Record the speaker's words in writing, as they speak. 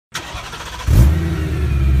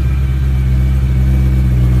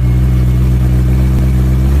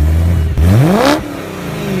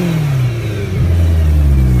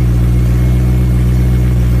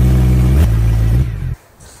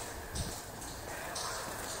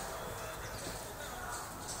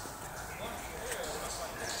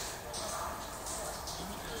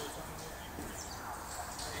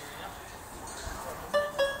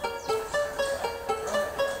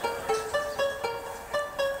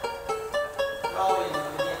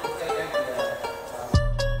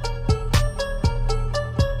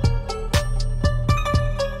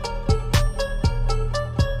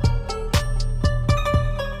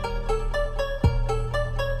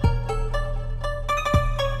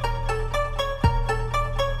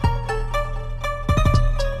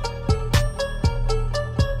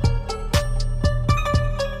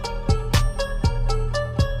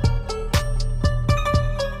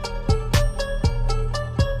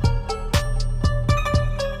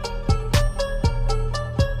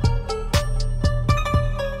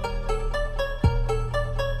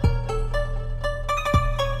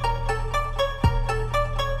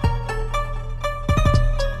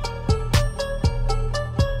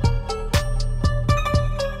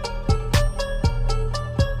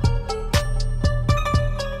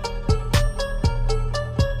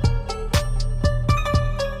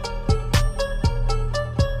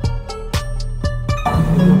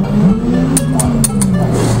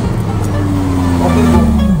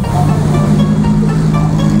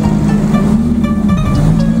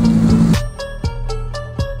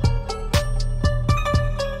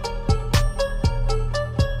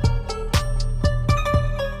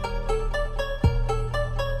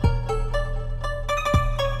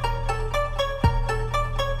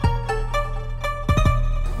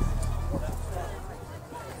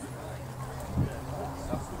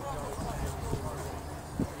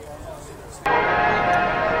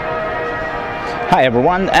Hi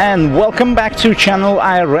everyone, and welcome back to channel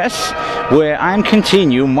IRS, where I'm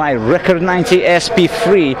continuing my record 90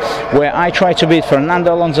 SP3, where I try to beat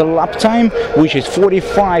Fernando Alonso lap time, which is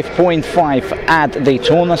 45.5 at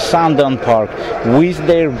Daytona Sandown Park with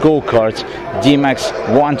their go-kart D-Max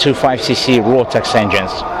 125cc Rotax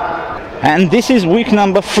engines. And this is week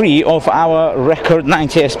number 3 of our record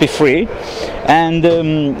 90 SP3, and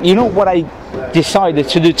you know what I decided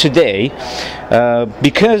to do today,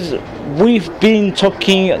 because we've been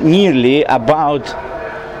talking nearly about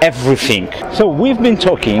everything. So we've been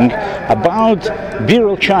talking about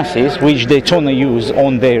Birel chassis, which Daytona use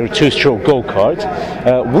on their two-stroke go-kart.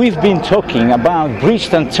 We've been talking about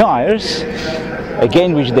Bridgestone tires,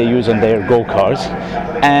 again, which they use on their go-karts,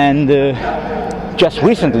 and just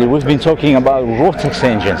recently we've been talking about Rotax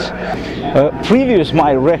engines. Previous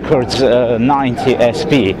my records 90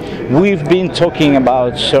 SP, we've been talking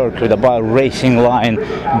about circuit, about racing line,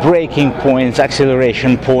 braking points,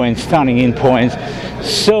 acceleration points, turning in points.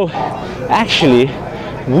 So actually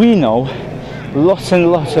we know lots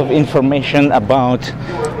and lots of information about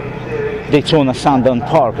Daytona Sandown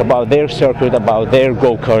Park, about their circuit, about their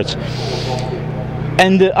go-karts.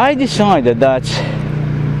 And I decided that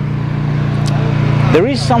there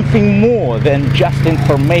is something more than just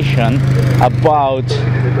information about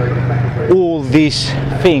all these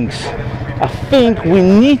things. I think we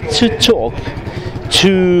need to talk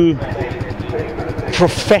to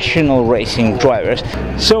professional racing drivers.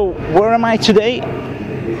 So where am I today?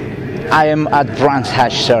 I am at Brands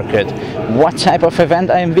Hatch circuit. What type of event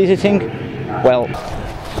I am visiting? Well,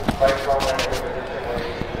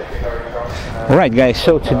 right guys,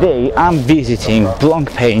 so today I'm visiting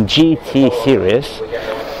Blancpain GT series,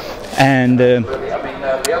 and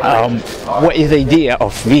what is the idea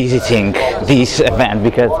of visiting this event?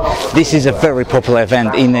 Because this is a very popular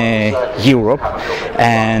event in Europe,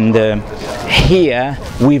 and here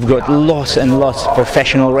we've got lots and lots of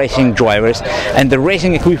professional racing drivers, and the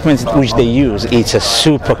racing equipment which they use, it's a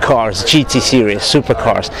supercars, GT series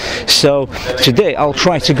supercars. So today I'll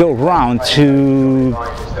try to go around to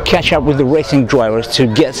catch up with the racing drivers, to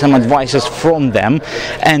get some advices from them,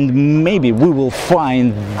 and maybe we will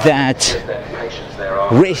find that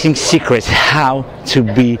racing secrets, how to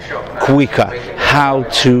be quicker, how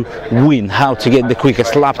to win, how to get the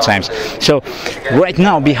quickest lap times. So right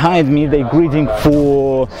now behind me they're gridding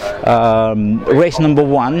for race number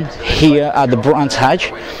 1 here at the Brands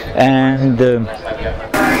Hatch, and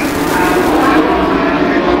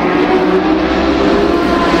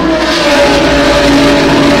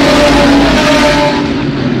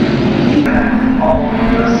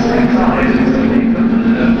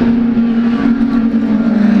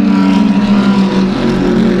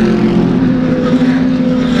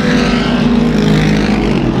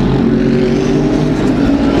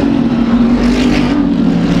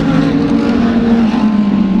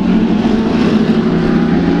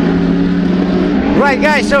right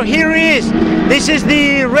guys, so here he is. This is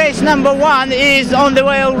the race number 1, is on the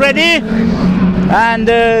way already, and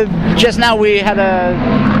just now we had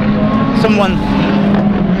someone,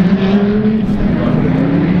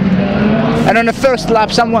 and on the first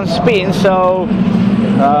lap someone spin, so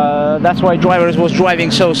that's why drivers was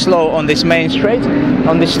driving so slow on this main straight,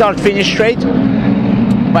 on the start-finish straight.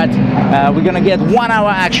 But we're gonna get 1 hour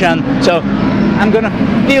action, so I'm gonna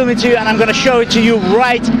film it to you and I'm gonna show it to you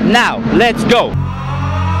right now. Let's go.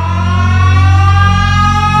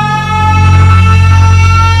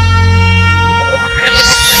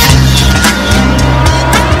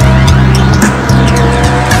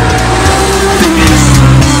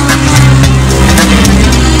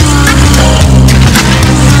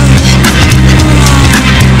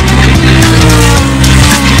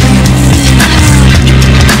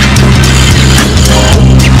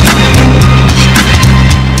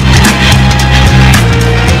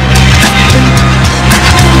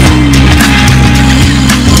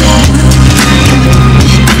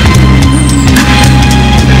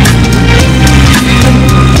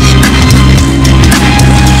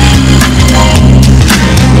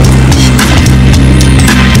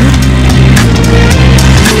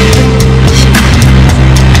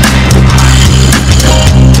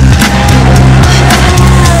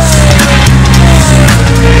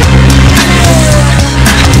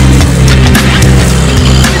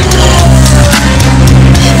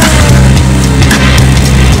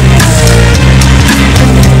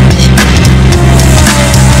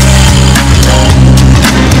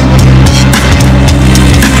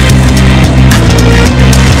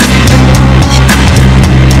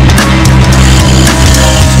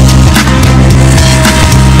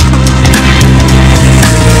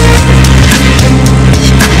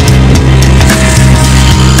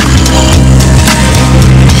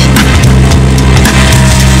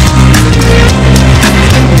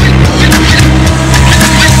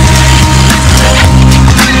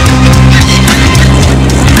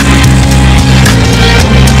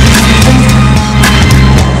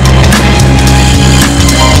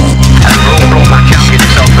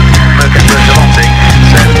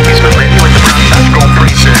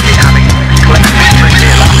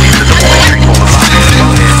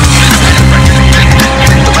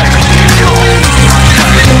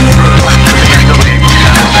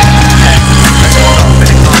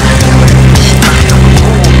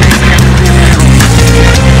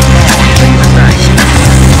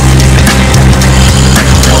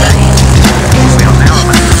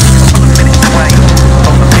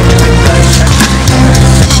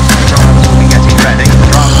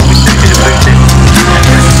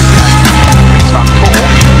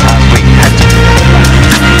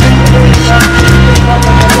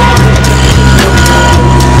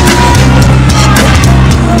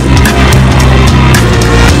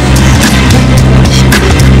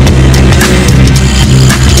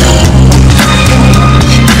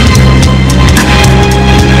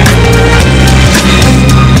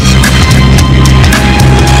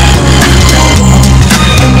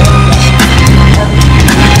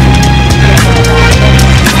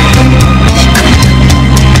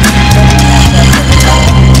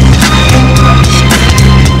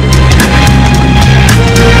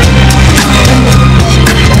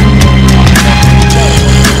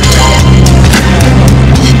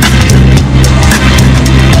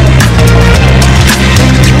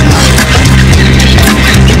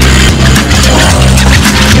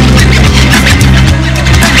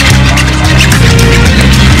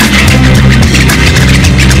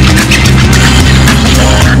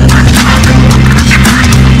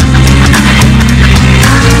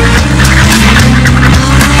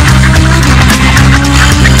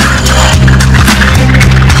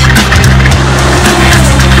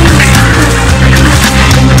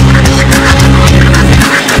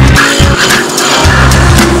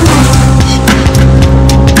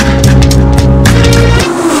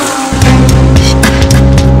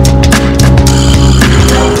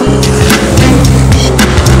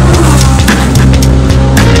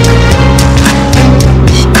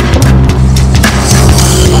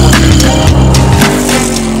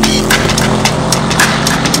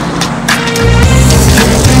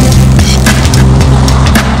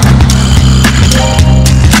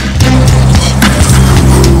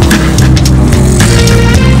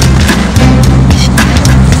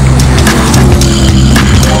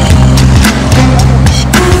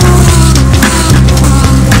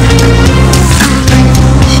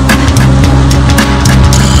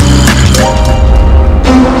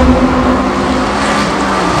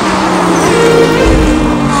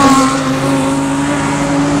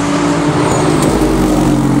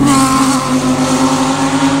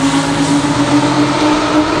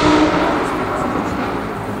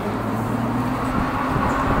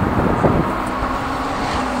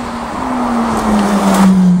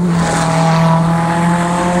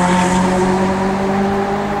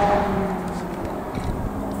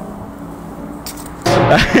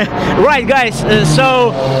 Right, guys,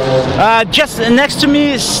 just next to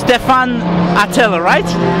me is Stefan Attila, right?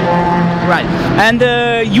 Right, and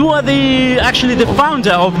you are actually the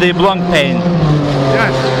founder of the Blancpain.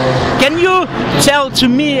 Yes. Can you tell to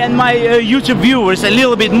me and my YouTube viewers a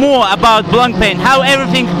little bit more about Blancpain?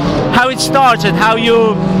 How it started,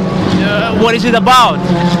 what is it about?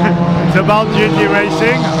 It's about GT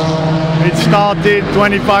racing. It started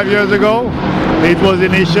 25 years ago. It was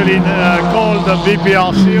initially called the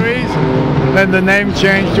BPR Series, then the name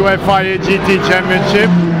changed to FIA GT Championship,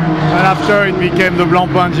 and after it became the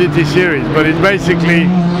Blancpain GT Series. But it's basically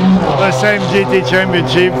the same GT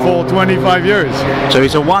Championship for 25 years. So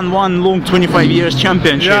it's a long 25 years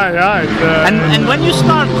championship. Yeah. And when you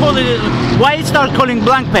start calling it, why it start calling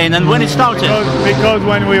Blancpain, and when it started? Because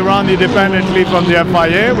when we run independently from the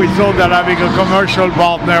FIA, we saw that having a commercial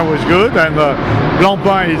partner was good, and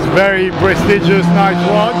Blancpain is very prestigious, nice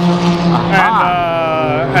watch,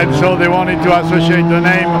 and so they wanted to associate the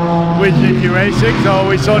name with GT racing, so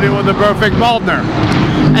we thought it was the perfect partner.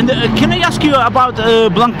 And can I ask you about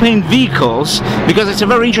Blancpain vehicles, because it's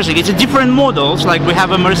very interesting. It's a different models, like we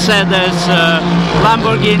have a Mercedes,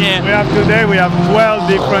 Lamborghini. Today we have 12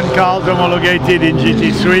 different cars homologated in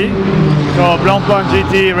GT3. So Blancpain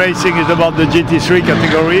GT racing is about the GT3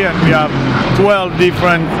 category, and we have 12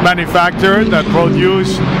 different manufacturers that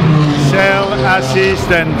produce, sell, assist,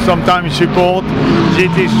 and sometimes support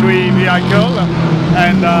GT3 vehicle,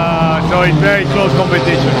 and so it's very close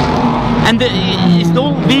competition. And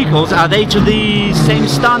all vehicles, are they to the same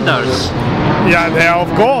standards? Yeah, they are,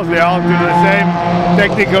 of course, they are to the same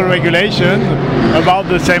technical regulation, about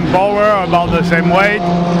the same power, about the same weight,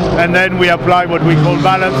 and then we apply what we call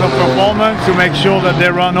balance of performance to make sure that they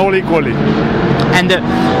run all equally. And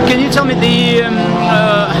can you tell me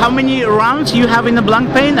how many rounds you have in the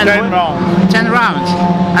Blancpain? 10 rounds. 10 rounds.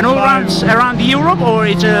 And all rounds around Europe, or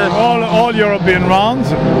it's all European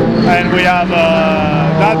rounds, and we have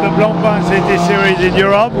that's the Blancpain City Series in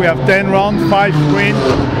Europe. We have 10 rounds, 5 sprint,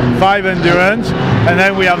 5 endurance, and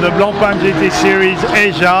then we have the Blancpain GT Series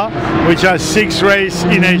Asia, which has 6 races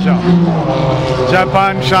in Asia: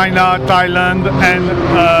 Japan, China, Thailand, and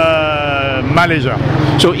Malaysia.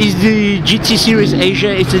 So is the GT Series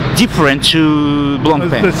Asia, is it different to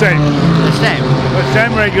Blancpain? It's the same. The same? The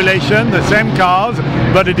same regulation, the same cars,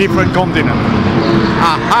 but a different continent.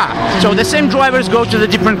 Aha! So the same drivers go to the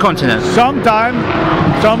different continents? Sometimes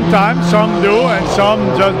some do, and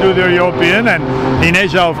some just do the European, and in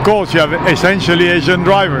Asia, of course, you have essentially Asian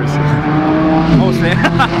drivers. Mostly?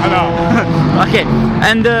 Okay,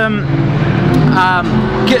 and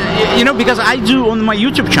you know, because I do on my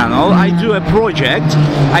YouTube channel, I do a project.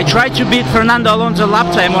 I try to beat Fernando Alonso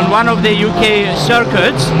lap time on one of the UK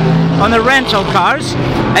circuits on the rental cars,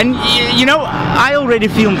 and you know, I already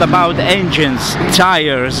filmed about engines,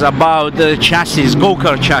 tires, about the chassis,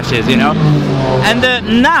 go-kart chassis, you know, and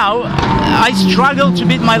now I struggle to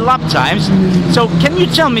beat my lap times. So can you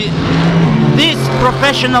tell me, these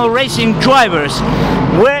professional racing drivers,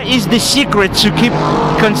 where is the secret to keep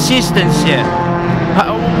consistency?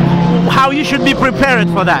 How you should be prepared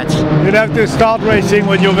for that? You'd have to start racing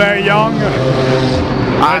when you're very young.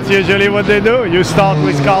 That's usually what they do. You start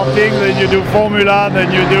with karting, then you do Formula,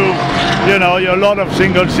 then you do, you know, a lot of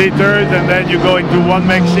single-seaters, and then you go into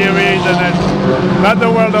one-make series, and then that's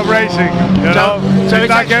the world of racing, you know. So it's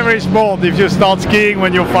like every sport. If you start skiing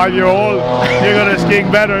when you're 5-year-old, you're going to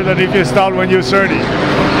skiing better than if you start when you're 30.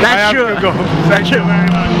 That's true. Thank you very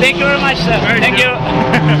much. Thank you very much, sir. Thank you.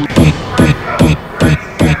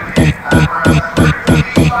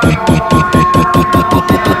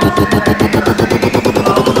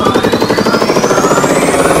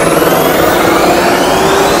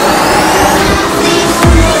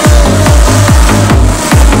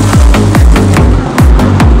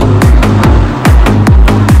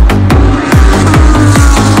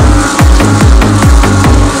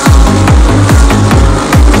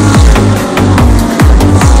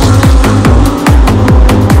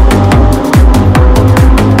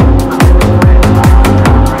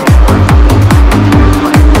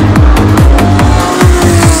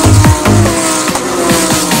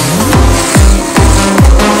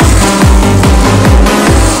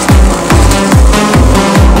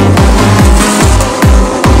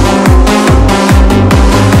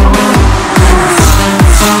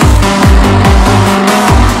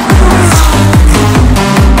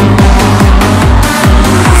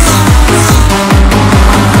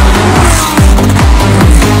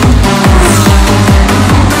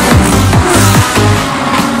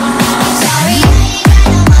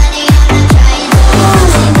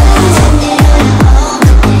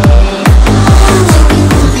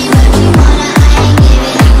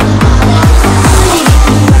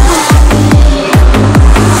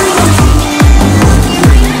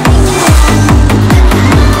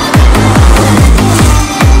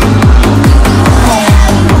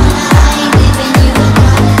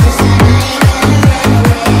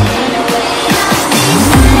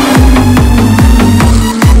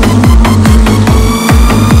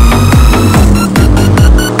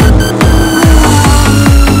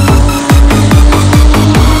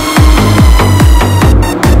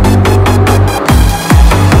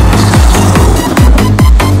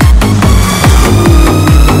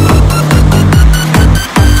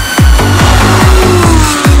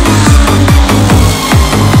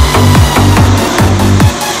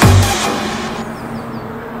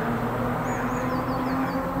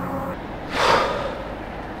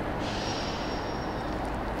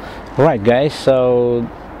 Right, guys, so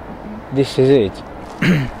this is it.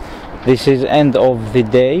 This is end of the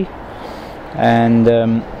day, and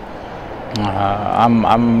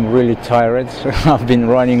I'm really tired. I've been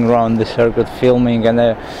running around the circuit filming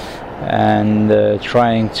and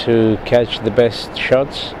trying to catch the best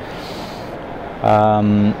shots.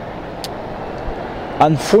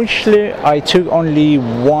 Unfortunately, I took only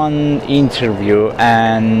one interview,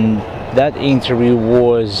 and that interview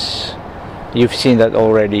was, you've seen that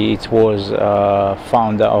already, it was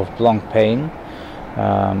founder of Blancpain.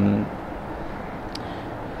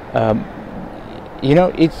 You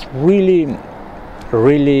know, it's really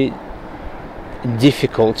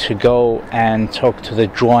difficult to go and talk to the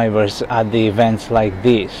drivers at the events like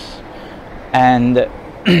this, and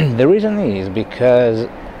the reason is because,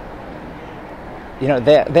 you know,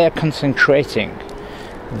 they're concentrating.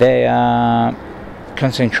 They are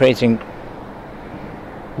concentrating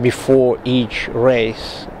before each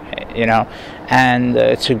race, you know, and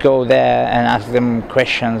to go there and ask them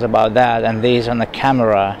questions about that and this on the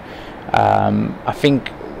camera, I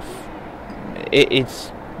think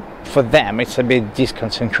it's, for them, it's a bit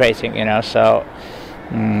disconcentrating, you know. So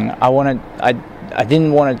I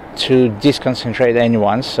didn't want to disconcentrate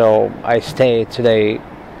anyone, so I stayed today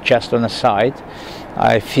just on the side.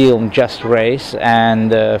 I filmed just race,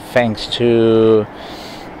 and thanks to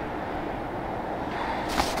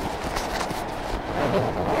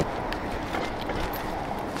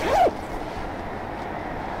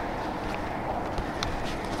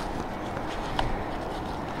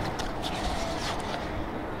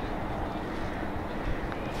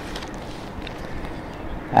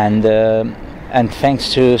and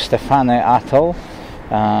thanks to Stefane Attel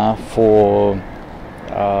for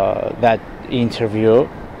that interview.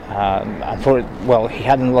 Well, he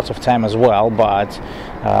hadn't lots of time as well, but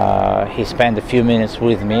he spent a few minutes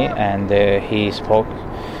with me, and he spoke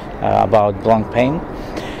about Blancpain.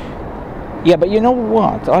 Yeah, but you know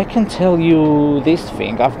what? I can tell you this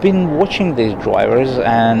thing. I've been watching these drivers,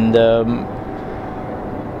 and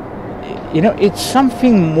you know, it's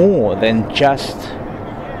something more than just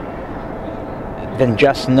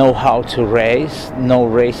know how to race, no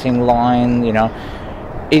racing line, you know.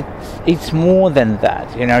 It's more than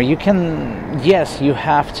that, you know. You can, yes, you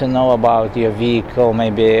have to know about your vehicle,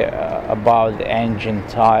 maybe about the engine,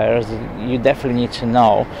 tires. You definitely need to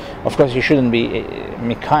know. Of course, you shouldn't be a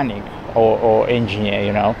mechanic or engineer,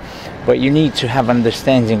 you know, but you need to have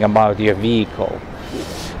understanding about your vehicle.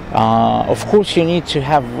 Of course, you need to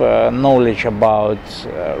have knowledge about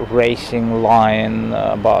racing line,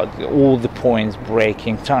 about all the points,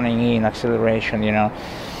 braking, turning in, acceleration, you know.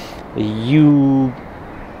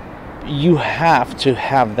 You have to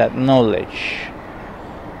have that knowledge.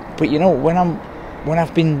 But you know, when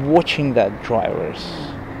I've been watching that drivers,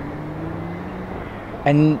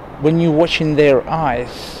 and when you're watching their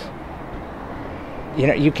eyes, you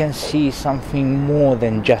know, you can see something more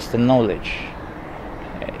than just the knowledge.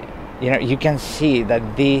 You know, you can see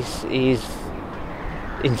that this is,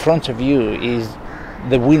 in front of you, is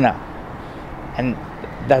the winner, and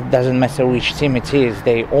that doesn't matter which team it is.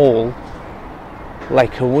 They all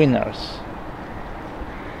like winners.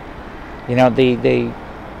 You know, they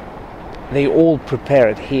all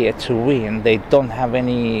prepared here to win. They don't have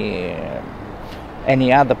any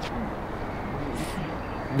other.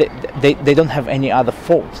 They don't have any other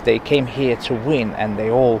faults. They came here to win, and they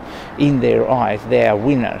all, in their eyes, they are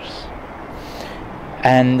winners.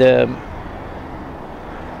 And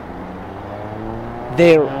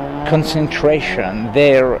their concentration,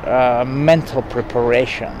 their mental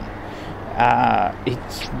preparation,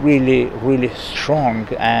 it's really strong.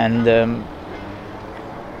 And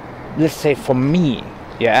let's say for me,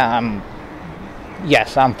 yeah,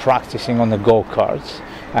 I'm practicing on the go-karts.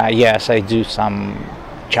 Yes, I do some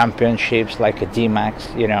championships like a D-Max,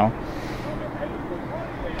 you know.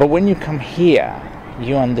 But when you come here,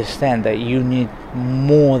 you understand that you need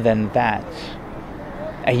more than that.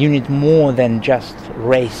 And you need more than just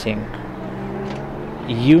racing.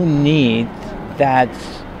 You need that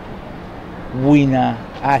winner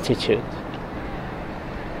attitude.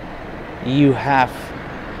 You have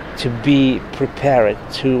to be prepared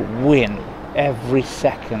to win every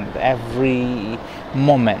second, every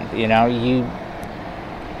moment, you know.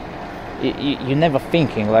 You're never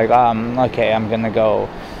thinking like, okay, I'm gonna go,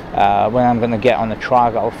 when I'm gonna get on the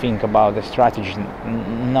track, I'll think about the strategy.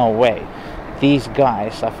 No way. These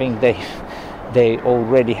guys, I think they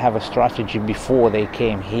already have a strategy before they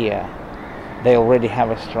came here. They already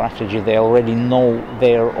have a strategy. They already know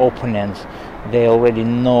their opponents. They already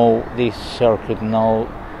know this circuit, know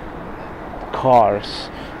cars,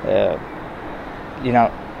 you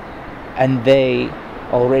know, and they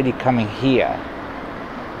already coming here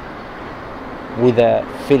with a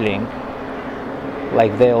feeling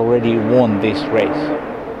like they already won this race.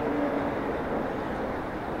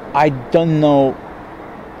 I don't know,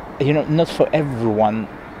 you know, not for everyone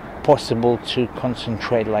possible to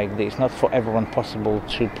concentrate like this, not for everyone possible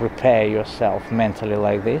to prepare yourself mentally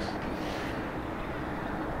like this,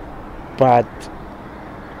 but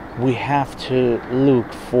we have to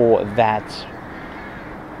look for that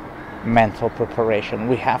mental preparation.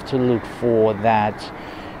 We have to look for that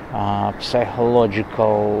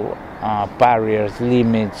psychological barriers,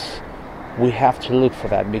 limits. We have to look for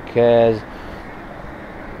that, because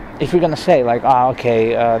if we're gonna say like,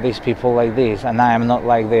 okay, these people like this and I am not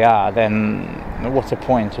like they are, then what's the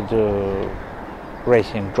point to do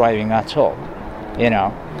racing, driving at all? You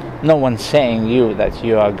know, no one's saying you that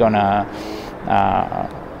you are gonna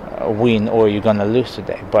win or you're gonna lose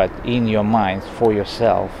today, but in your mind, for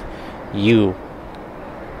yourself, you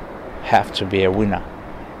have to be a winner,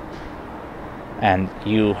 and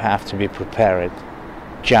you have to be prepared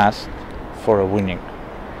just for a winning.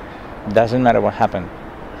 Doesn't matter what happened.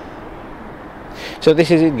 So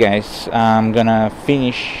this is it, guys. I'm gonna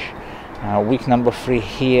finish week number 3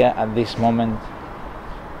 here at this moment,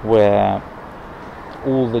 where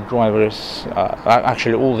all the drivers,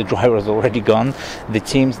 actually all the drivers already gone. The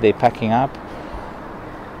teams, they're packing up.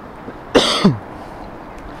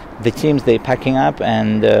 The teams, they're packing up,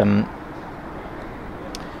 and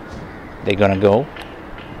they're gonna go.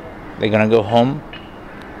 They're gonna go home.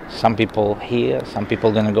 Some people here, some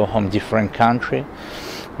people gonna go home different country.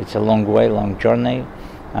 It's a long way, long journey.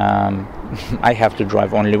 I have to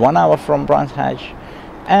drive only 1 hour from Brands Hatch,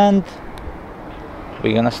 and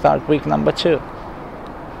we're gonna start week number 2.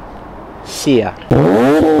 See ya.